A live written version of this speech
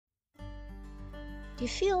Do you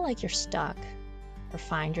feel like you're stuck or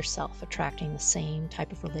find yourself attracting the same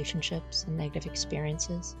type of relationships and negative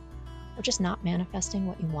experiences, or just not manifesting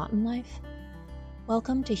what you want in life?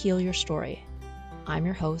 Welcome to Heal Your Story. I'm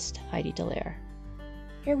your host, Heidi Dallaire.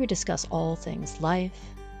 Here we discuss all things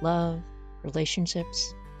life, love,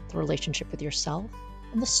 relationships, the relationship with yourself,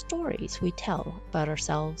 and the stories we tell about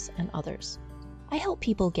ourselves and others. I help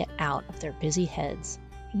people get out of their busy heads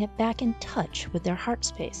and get back in touch with their heart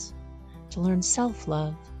space to learn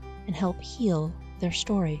self-love and help heal their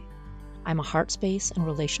story. I'm a heart space and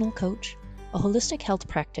relational coach, a holistic health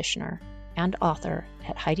practitioner, and author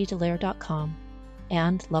at HeidiDallaire.com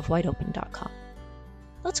and LoveWideOpen.com.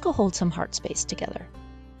 Let's go hold some heart space together.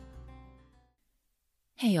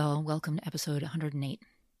 Hey y'all, welcome to episode 108.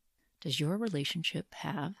 Does your relationship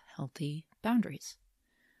have healthy boundaries?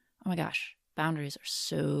 Oh my gosh, boundaries are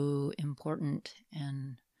so important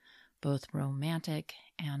in both romantic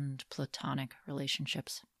and platonic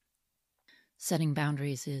relationships. Setting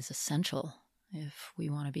boundaries is essential if we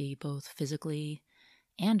want to be both physically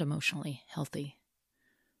and emotionally healthy.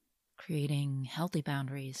 Creating healthy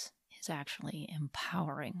boundaries is actually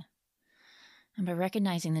empowering. And by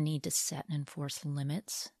recognizing the need to set and enforce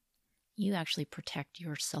limits, you actually protect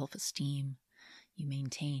your self-esteem, you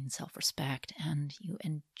maintain self-respect, and you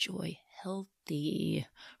enjoy healthy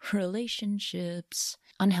relationships.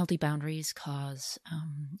 Unhealthy boundaries cause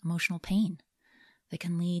emotional pain that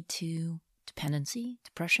can lead to dependency,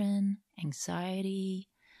 depression, anxiety,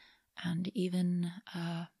 and even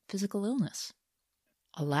physical illness.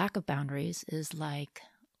 A lack of boundaries is like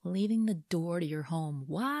leaving the door to your home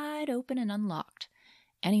wide open and unlocked.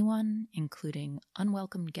 Anyone, including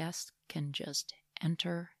unwelcome guests, can just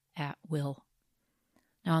enter at will.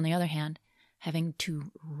 Now, on the other hand, having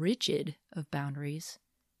too rigid of boundaries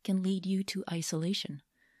can lead you to isolation.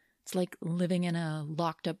 It's like living in a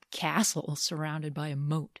locked-up castle surrounded by a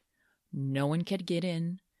moat. No one can get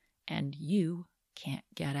in, and you can't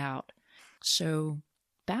get out. So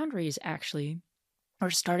boundaries actually are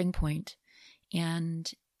a starting point,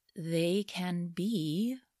 and they can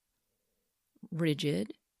be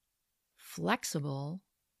rigid, flexible,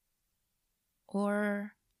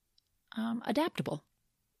 or adaptable.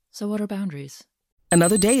 So what are boundaries?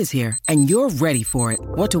 Another day is here, and you're ready for it.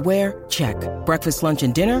 What to wear? Check. Breakfast, lunch,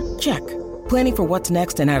 and dinner? Check. Planning for what's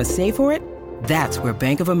next and how to save for it? That's where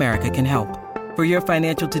Bank of America can help. For your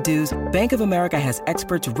financial to-dos, Bank of America has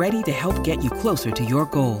experts ready to help get you closer to your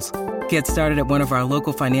goals. Get started at one of our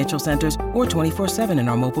local financial centers or 24/7 in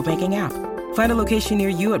our mobile banking app. Find a location near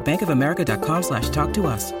you at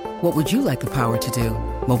bankofamerica.com/talktous. What would you like the power to do?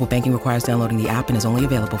 Mobile banking requires downloading the app and is only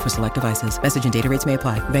available for select devices. Message and data rates may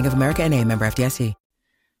apply. Bank of America N.A., member FDIC.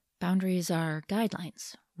 Boundaries are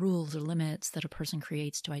guidelines, rules or limits that a person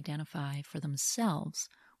creates to identify for themselves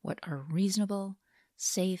what are reasonable,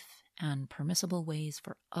 safe, and permissible ways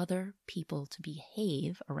for other people to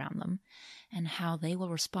behave around them and how they will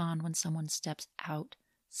respond when someone steps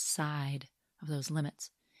outside of those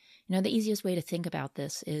limits. You know, the easiest way to think about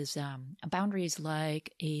this is a boundary is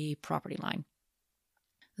like a property line.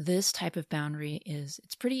 This type of boundary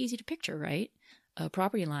it's pretty easy to picture, right? A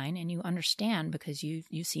property line, and you understand because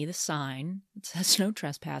you see the sign that says no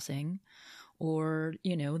trespassing, or,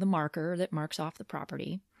 you know, the marker that marks off the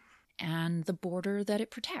property, and the border that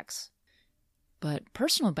it protects. But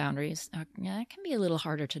personal boundaries can be a little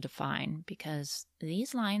harder to define because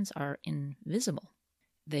these lines are invisible.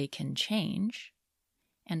 They can change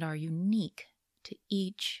and are unique to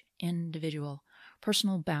each individual.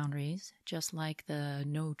 Personal boundaries, just like the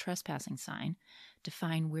no trespassing sign,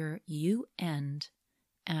 define where you end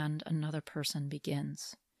and another person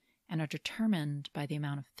begins, and are determined by the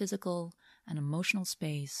amount of physical and emotional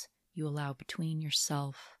space you allow between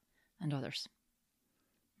yourself and others.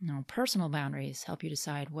 Now, personal boundaries help you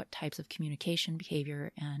decide what types of communication,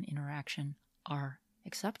 behavior, and interaction are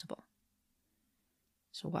acceptable.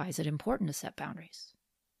 So why is it important to set boundaries?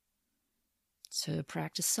 To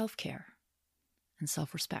practice self-care and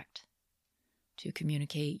self-respect, to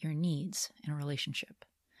communicate your needs in a relationship,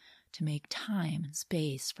 to make time and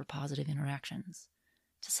space for positive interactions,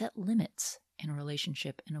 to set limits in a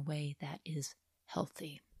relationship in a way that is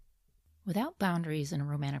healthy. Without boundaries in a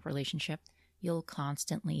romantic relationship, you'll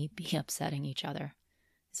constantly be upsetting each other.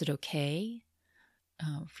 Is it okay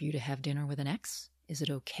for you to have dinner with an ex? Is it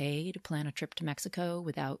okay to plan a trip to Mexico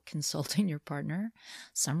without consulting your partner?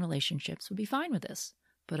 Some relationships would be fine with this,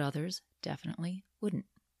 but others definitely wouldn't.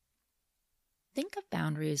 Think of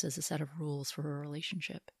boundaries as a set of rules for a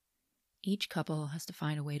relationship. Each couple has to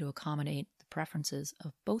find a way to accommodate the preferences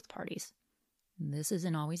of both parties. This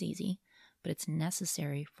isn't always easy, but it's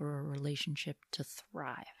necessary for a relationship to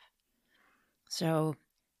thrive. So,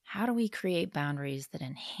 how do we create boundaries that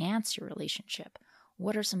enhance your relationship?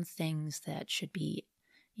 What are some things that should be,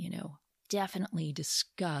 definitely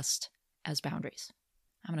discussed as boundaries?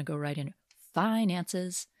 I'm going to go right in.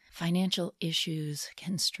 Finances. Financial issues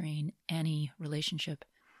can strain any relationship.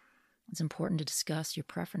 It's important to discuss your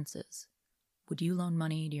preferences. Would you loan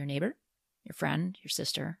money to your neighbor, your friend, your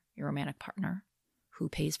sister, your romantic partner? Who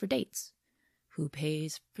pays for dates? Who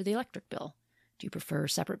pays for the electric bill? Do you prefer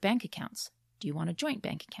separate bank accounts? Do you want a joint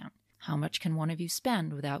bank account? How much can one of you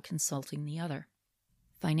spend without consulting the other?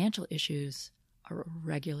 Financial issues are a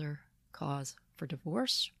regular cause for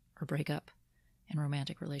divorce or breakup in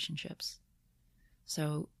romantic relationships.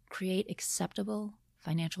 So create acceptable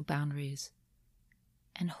financial boundaries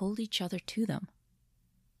and hold each other to them.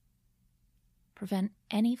 Prevent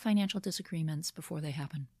any financial disagreements before they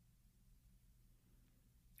happen.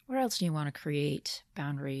 Where else do you want to create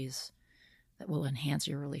boundaries that will enhance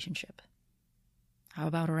your relationship? How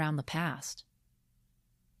about around the past?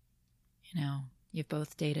 You've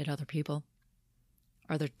both dated other people.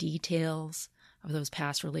 Are there details of those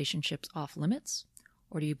past relationships off limits?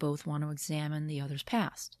 Or do you both want to examine the other's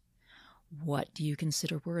past? What do you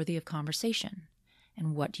consider worthy of conversation?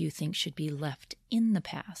 And what do you think should be left in the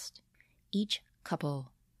past? Each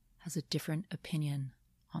couple has a different opinion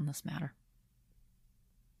on this matter.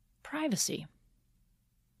 Privacy.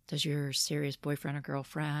 Does your serious boyfriend or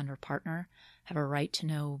girlfriend or partner have a right to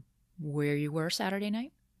know where you were Saturday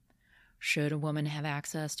night? Should a woman have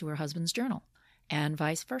access to her husband's journal? And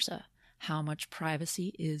vice versa. How much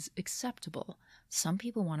privacy is acceptable? Some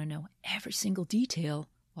people want to know every single detail,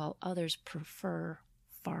 while others prefer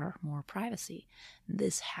far more privacy.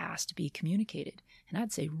 This has to be communicated. And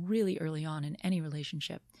I'd say really early on in any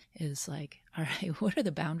relationship is like, all right, what are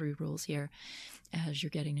the boundary rules here as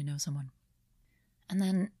you're getting to know someone? And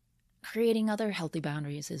then creating other healthy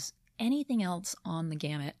boundaries is anything else on the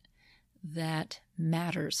gamut that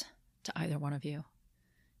matters to either one of you.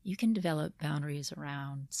 You can develop boundaries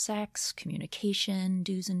around sex, communication,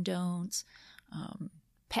 do's and don'ts,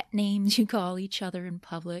 pet names you call each other in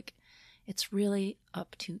public. It's really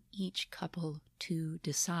up to each couple to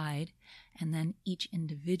decide, and then each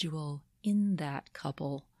individual in that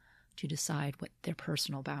couple to decide what their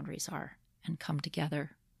personal boundaries are and come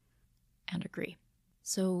together and agree.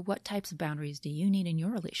 So what types of boundaries do you need in your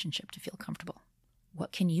relationship to feel comfortable?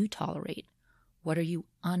 What can you tolerate? What are you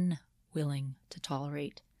unwilling to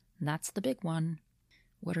tolerate? And that's the big one.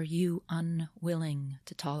 What are you unwilling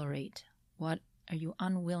to tolerate? What are you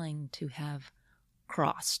unwilling to have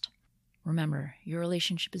crossed? Remember, your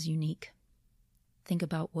relationship is unique. Think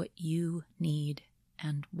about what you need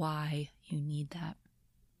and why you need that.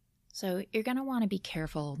 So you're going to want to be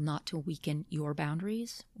careful not to weaken your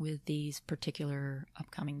boundaries with these particular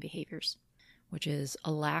upcoming behaviors, which is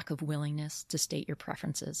a lack of willingness to state your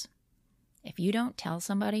preferences. If you don't tell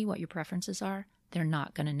somebody what your preferences are, they're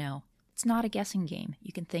not going to know. It's not a guessing game.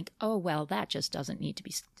 You can think, oh, well, that just doesn't need to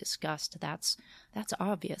be discussed. That's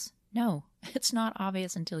obvious. No, it's not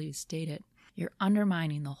obvious until you state it. You're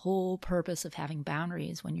undermining the whole purpose of having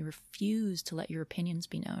boundaries when you refuse to let your opinions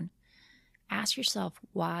be known. Ask yourself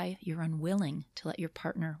why you're unwilling to let your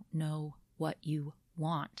partner know what you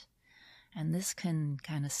want. And this can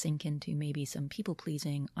kind of sink into maybe some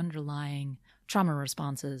people-pleasing, underlying trauma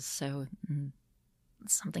responses. So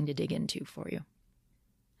it's something to dig into for you.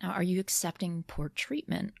 Now, are you accepting poor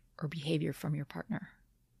treatment or behavior from your partner?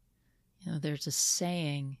 There's a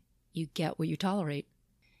saying, you get what you tolerate.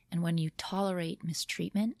 And when you tolerate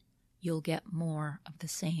mistreatment, you'll get more of the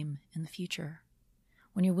same in the future.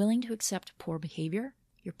 When you're willing to accept poor behavior,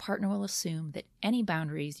 your partner will assume that any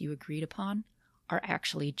boundaries you agreed upon are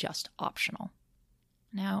actually just optional.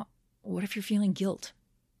 Now, what if you're feeling guilt?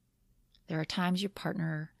 There are times your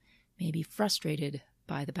partner may be frustrated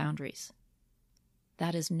by the boundaries.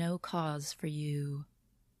 That is no cause for you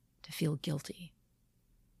to feel guilty.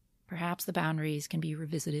 Perhaps the boundaries can be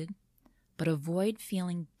revisited, but avoid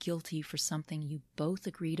feeling guilty for something you both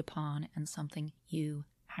agreed upon and something you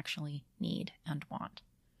actually need and want.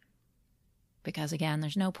 Because again,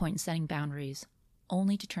 there's no point in setting boundaries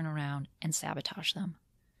only to turn around and sabotage them.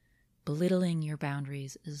 Belittling your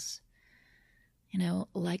boundaries is,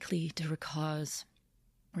 likely to cause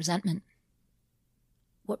resentment.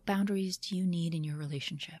 What boundaries do you need in your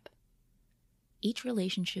relationship? Each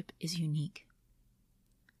relationship is unique.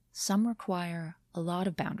 Some require a lot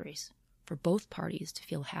of boundaries for both parties to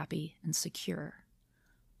feel happy and secure.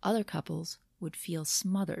 Other couples would feel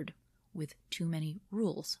smothered with too many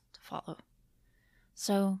rules to follow.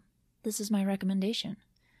 So, this is my recommendation.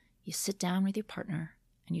 You sit down with your partner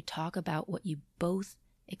and you talk about what you both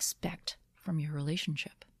expect from your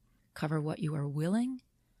relationship. cover what you are willing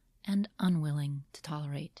and unwilling to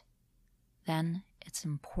tolerate. Then it's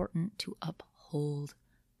important to uphold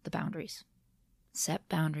the boundaries. Set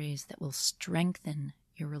boundaries that will strengthen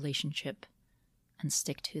your relationship and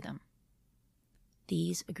stick to them.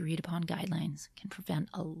 These agreed upon guidelines can prevent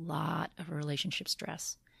a lot of relationship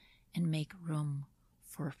stress and make room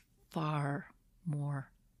for far more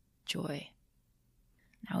joy.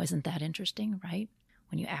 Now, isn't that interesting, right?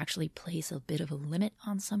 When you actually place a bit of a limit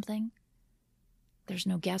on something, there's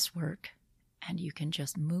no guesswork, and you can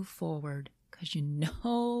just move forward because you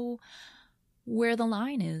know where the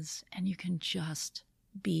line is, and you can just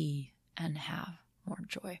be and have more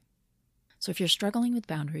joy. So if you're struggling with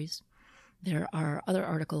boundaries, there are other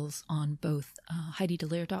articles on both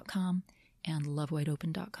HeidiDeLeer.com and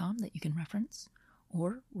LoveWideOpen.com that you can reference,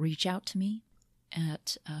 or reach out to me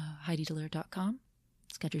at HeidiDeLeer.com.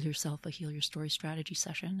 Schedule yourself a Heal Your Story strategy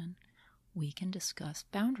session, and we can discuss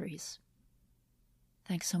boundaries.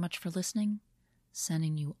 Thanks so much for listening.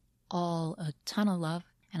 Sending you all a ton of love,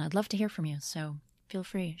 and I'd love to hear from you, so feel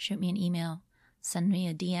free. Shoot me an email, send me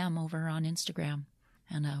a DM over on Instagram,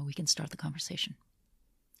 and we can start the conversation.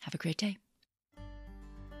 Have a great day.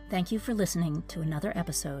 Thank you for listening to another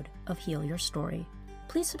episode of Heal Your Story.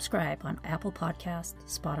 Please subscribe on Apple Podcasts,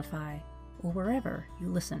 Spotify, or wherever you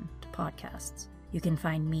listen to podcasts. You can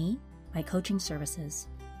find me, my coaching services,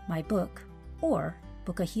 my book, or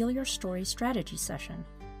book a Heal Your Story strategy session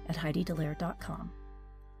at HeidiDeLeer.com.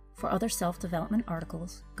 For other self-development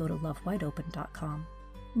articles, go to LoveWideOpen.com.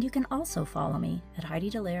 And you can also follow me at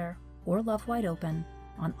Heidi DeLeer or Love Wide Open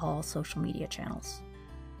on all social media channels.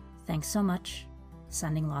 Thanks so much.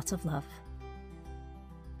 Sending lots of love.